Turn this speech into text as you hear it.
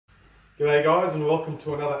G'day guys, and welcome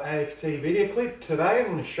to another AFT video clip. Today I'm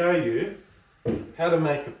going to show you how to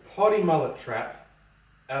make a Poddy Mullet trap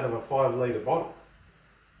out of a 5 litre bottle.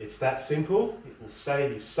 It's that simple. It will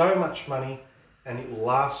save you so much money and it will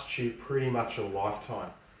last you pretty much a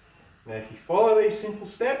lifetime. Now if you follow these simple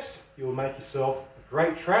steps, you'll make yourself a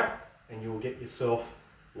great trap and you'll get yourself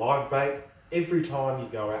live bait every time you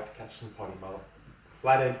go out to catch some Poddy Mullet.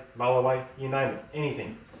 Flathead, mulloway, you name it,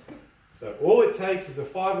 anything. So all it takes is a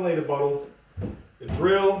 5 litre bottle, a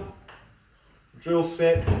drill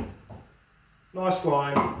set, nice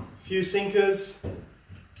line, a few sinkers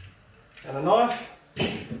and a knife,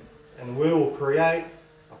 and we will create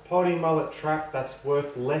a Poddy Mullet trap that's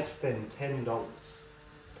worth less than $10.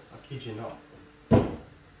 I kid you not.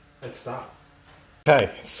 Let's start.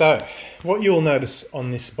 Okay, so what you'll notice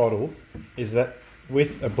on this bottle is that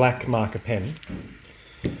with a black marker pen,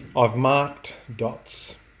 I've marked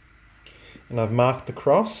dots. And I've marked the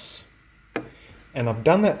cross, and I've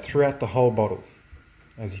done that throughout the whole bottle,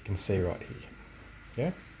 as you can see right here.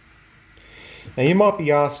 Yeah. Now you might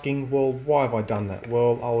be asking, well, why have I done that?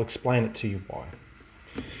 Well, I'll explain it to you why.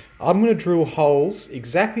 I'm going to drill holes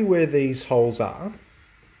exactly where these holes are,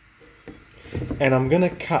 and I'm going to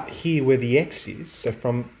cut here where the X is. So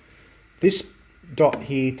from this dot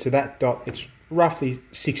here to that dot, it's roughly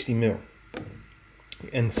 60 mil,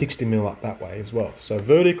 and 60 mil up that way as well. So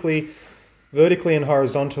vertically and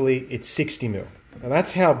horizontally, it's 60 mil. And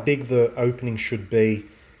that's how big the opening should be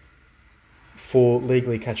for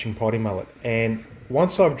legally catching Poddy Mullet. And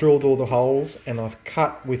once I've drilled all the holes and I've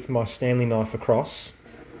cut with my Stanley knife across,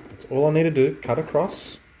 that's all I need to do, cut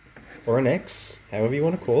across, or an X, however you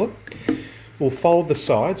want to call it. We'll fold the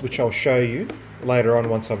sides, which I'll show you later on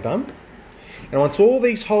once I've done. And once all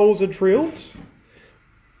these holes are drilled,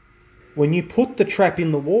 when you put the trap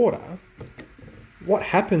in the water, what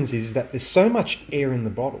happens is that there's so much air in the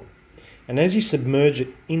bottle, and as you submerge it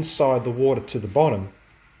inside the water to the bottom,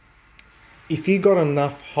 if you got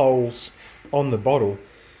enough holes on the bottle,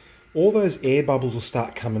 all those air bubbles will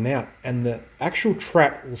start coming out and the actual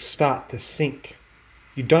trap will start to sink.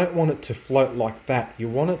 You don't want it to float like that. You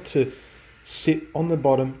want it to sit on the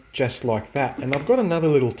bottom just like that. And I've got another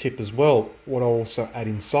little tip as well, what I'll also add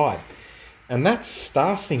inside, and that's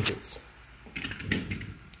star sinkers.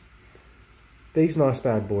 These nice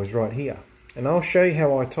bad boys right here, and I'll show you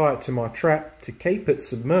how I tie it to my trap to keep it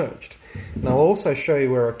submerged, and I'll also show you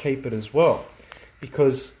where I keep it as well,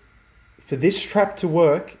 because for this trap to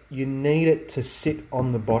work you need it to sit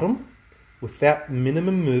on the bottom without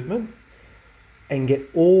minimum movement and get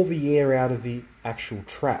all the air out of the actual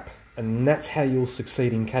trap, and that's how you'll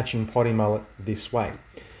succeed in catching Poddy Mullet this way.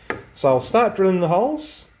 So I'll start drilling the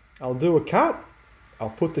holes, I'll do a cut, I'll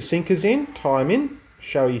put the sinkers in, tie them in,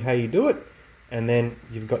 show you how you do it, and then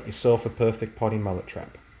you've got yourself a perfect Poddy Mullet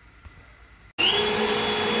trap.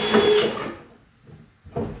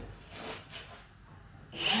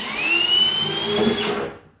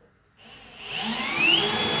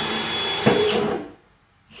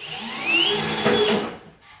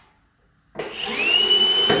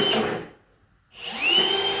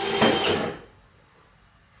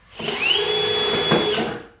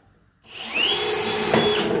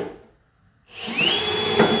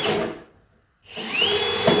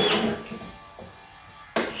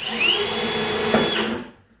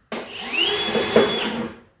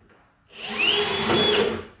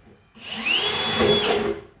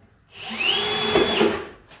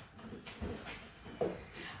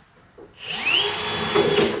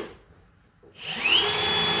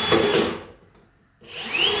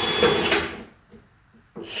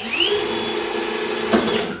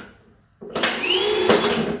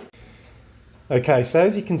 Okay, so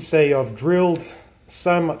as you can see, I've drilled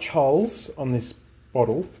so much holes on this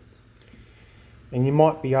bottle, and you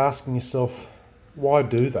might be asking yourself, why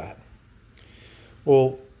do that?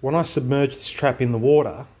 Well, when I submerge this trap in the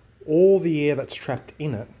water, all the air that's trapped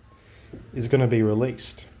in it is going to be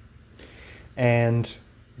released, and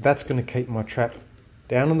that's going to keep my trap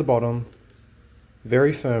down on the bottom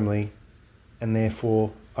very firmly, and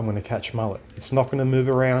therefore I'm going to catch mullet. It's not going to move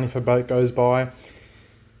around if a boat goes by.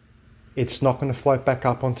 It's not going to float back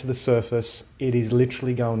up onto the surface. It is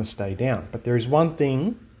literally going to stay down. But there is one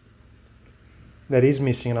thing that is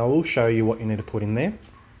missing, and I will show you what you need to put in there,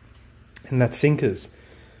 and that's sinkers.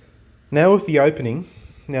 Now with the opening,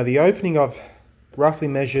 I've roughly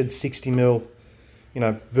measured 60 mil,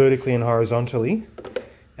 vertically and horizontally,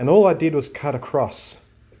 and all I did was cut across,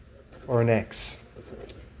 or an X,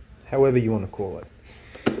 however you want to call it.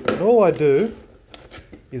 And all I do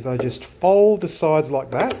is I just fold the sides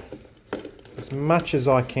like that, as much as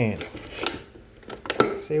I can.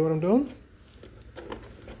 See what I'm doing?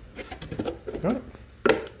 Right.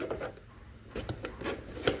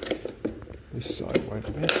 This side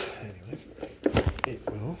won't mess. Anyways, it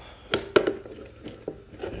will.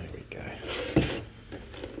 There we go.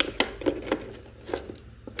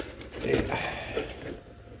 There.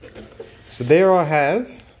 So there I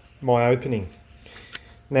have my opening.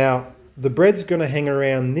 Now, the bread's going to hang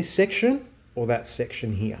around this section or that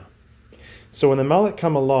section here. So when the mullet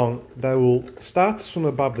come along, they will start to swim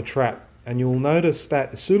above the trap, and you'll notice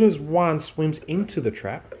that as soon as one swims into the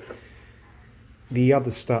trap, the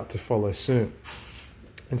others start to follow soon.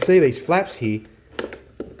 And see these flaps here,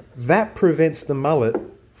 that prevents the mullet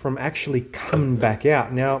from actually coming back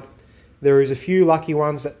out. Now, there is a few lucky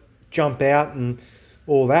ones that jump out and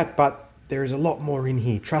all that, but there is a lot more in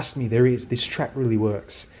here. Trust me, there is. This trap really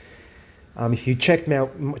works. If you checked my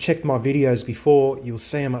videos before, you'll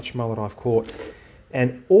see how much mullet I've caught.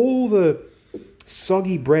 And all the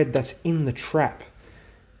soggy bread that's in the trap,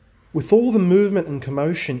 with all the movement and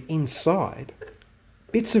commotion inside,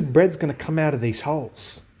 bits of bread's going to come out of these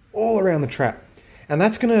holes all around the trap. And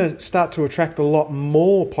that's going to start to attract a lot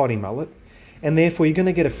more poddy mullet. And therefore you're going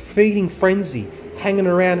to get a feeding frenzy hanging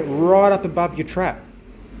around right up above your trap.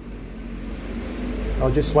 I'll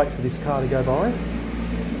just wait for this car to go by.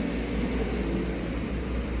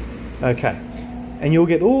 Okay, and you'll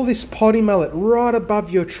get all this poddy mullet right above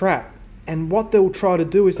your trap, and what they'll try to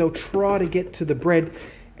do is they'll try to get to the bread,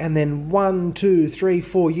 and then 1, 2, 3,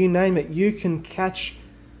 4, you name it, you can catch,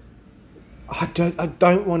 I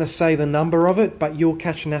don't want to say the number of it, but you'll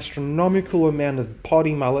catch an astronomical amount of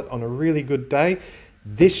poddy mullet on a really good day.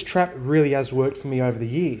 This trap really has worked for me over the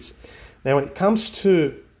years. Now when it comes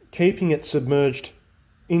to keeping it submerged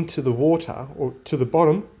into the water or to the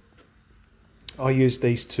bottom, I use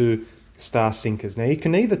these two star sinkers. Now you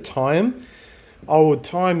can either tie them. I would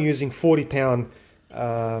tie them using 40 pound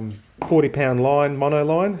line, mono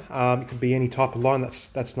line. It could be any type of line,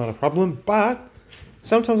 that's not a problem. But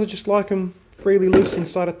sometimes I just like them freely loose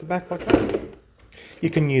inside at the back like that. You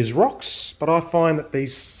can use rocks, but I find that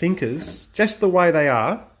these sinkers, just the way they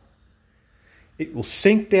are, it will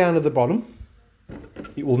sink down to the bottom.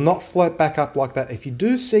 It will not float back up like that. If you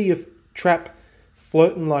do see your trap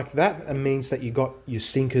floating like that, it means that you got your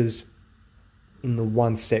sinkers in the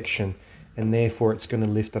one section, and therefore it's going to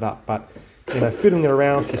lift it up. But fiddling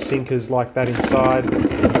around with your sinkers like that inside,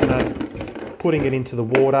 putting it into the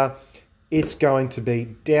water, it's going to be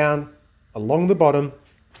down along the bottom,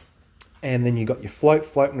 and then you got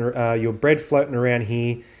your bread floating around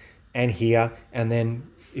here and here, and then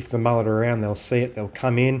if the mullet are around, they'll see it, they'll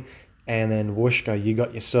come in, and then whoosh go, you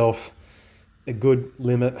got yourself a good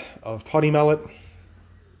limit of poddy mullet,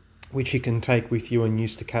 which you can take with you and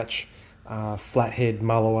use to catch flathead,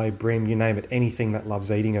 mulloway, bream, you name it, anything that loves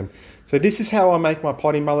eating them. So this is how I make my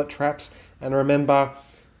poddy mullet traps. And remember,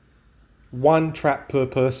 1 trap per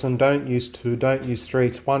person. Don't use 2, don't use 3.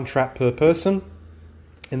 It's 1 trap per person.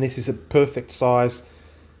 And this is a perfect size,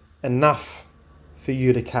 enough for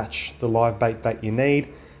you to catch the live bait that you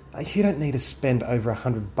need. You don't need to spend over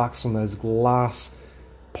 $100 on those glass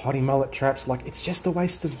poddy mullet traps. Like, it's just a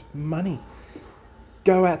waste of money.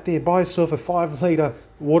 Go out there, buy yourself a 5 litre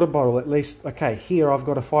water bottle at least. Okay, here I've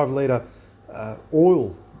got a 5 litre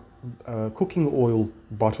cooking oil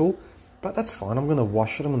bottle, but that's fine. I'm going to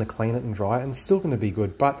wash it, I'm going to clean it and dry it, and it's still going to be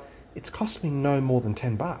good. But it's cost me no more than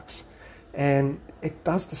 $10, and it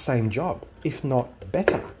does the same job, if not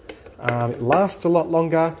better. It lasts a lot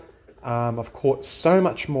longer. I've caught so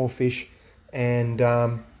much more fish, and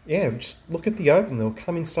yeah, just look at the open. They'll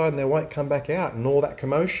come inside and they won't come back out, and all that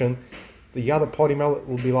commotion, the other poddy mullet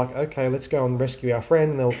will be like, okay, let's go and rescue our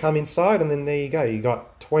friend, and they'll come inside, and then there you go. You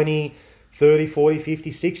got 20, 30, 40,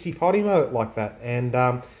 50, 60 poddy mullet like that,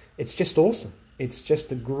 and it's just awesome. It's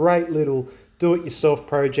just a great little do-it-yourself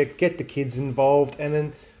project. Get the kids involved, and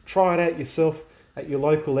then try it out yourself at your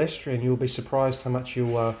local estuary, and you'll be surprised how much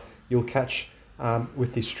you'll catch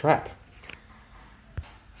with this trap.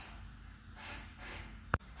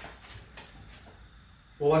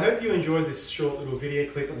 Well, I hope you enjoyed this short little video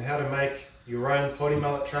clip on how to make your own poddy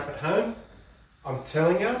mullet trap at home. I'm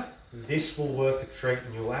telling you, this will work a treat,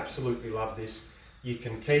 and you'll absolutely love this. You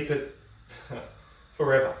can keep it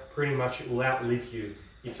forever. Pretty much it will outlive you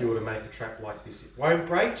if you were to make a trap like this. It won't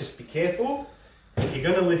break, just be careful. If you're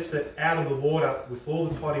going to lift it out of the water with all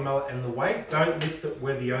the poddy mullet and the weight, don't lift it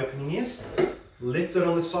where the opening is. Lift it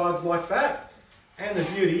on the sides like that. And the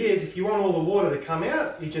beauty is, if you want all the water to come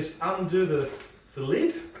out, you just undo the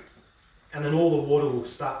lid, and then all the water will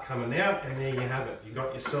start coming out, and there you have it. You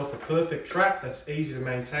got yourself a perfect trap that's easy to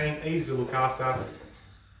maintain, easy to look after. I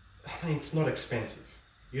mean, it's not expensive.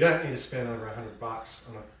 You don't need to spend over $100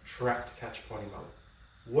 on a trap to catch poddy mullet.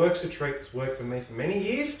 Works a treat. It's worked for me for many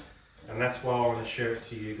years, and that's why I want to share it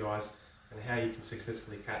to you guys and how you can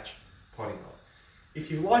successfully catch Poddy Mullet. If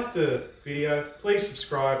you liked the video, please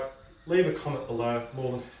subscribe, leave a comment below.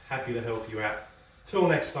 More than happy to help you out. Till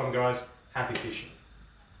next time guys, happy fishing.